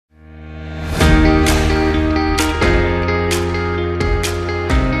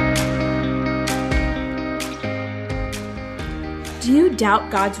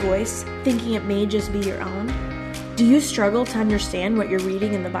doubt God's voice, thinking it may just be your own? Do you struggle to understand what you're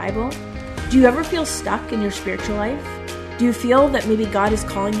reading in the Bible? Do you ever feel stuck in your spiritual life? Do you feel that maybe God is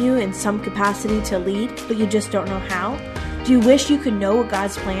calling you in some capacity to lead, but you just don't know how? Do you wish you could know what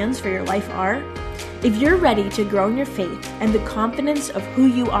God's plans for your life are? If you're ready to grow in your faith and the confidence of who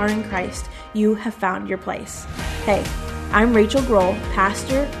you are in Christ, you have found your place. Hey, I'm Rachel Grohl,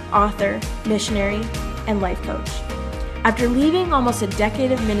 pastor, author, missionary, and life coach. After leaving almost a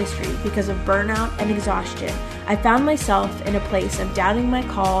decade of ministry because of burnout and exhaustion, I found myself in a place of doubting my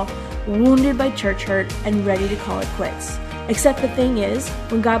call, wounded by church hurt, and ready to call it quits. Except the thing is,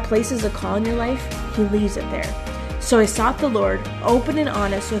 when God places a call in your life, He leaves it there. So I sought the Lord, open and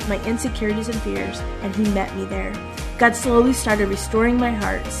honest with my insecurities and fears, and He met me there. God slowly started restoring my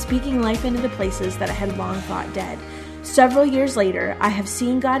heart, speaking life into the places that I had long thought dead. Several years later, I have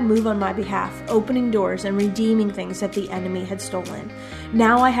seen God move on my behalf, opening doors and redeeming things that the enemy had stolen.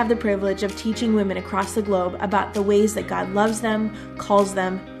 Now I have the privilege of teaching women across the globe about the ways that God loves them, calls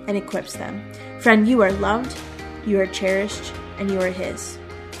them, and equips them. Friend, you are loved, you are cherished, and you are His.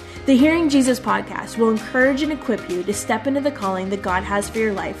 The Hearing Jesus podcast will encourage and equip you to step into the calling that God has for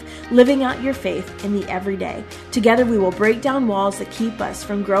your life, living out your faith in the everyday. Together we will break down walls that keep us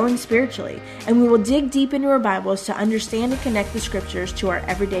from growing spiritually, and we will dig deep into our Bibles to understand and connect the scriptures to our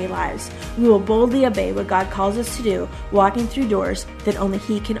everyday lives. We will boldly obey what God calls us to do, walking through doors that only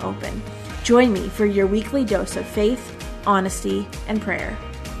He can open. Join me for your weekly dose of faith, honesty, and prayer.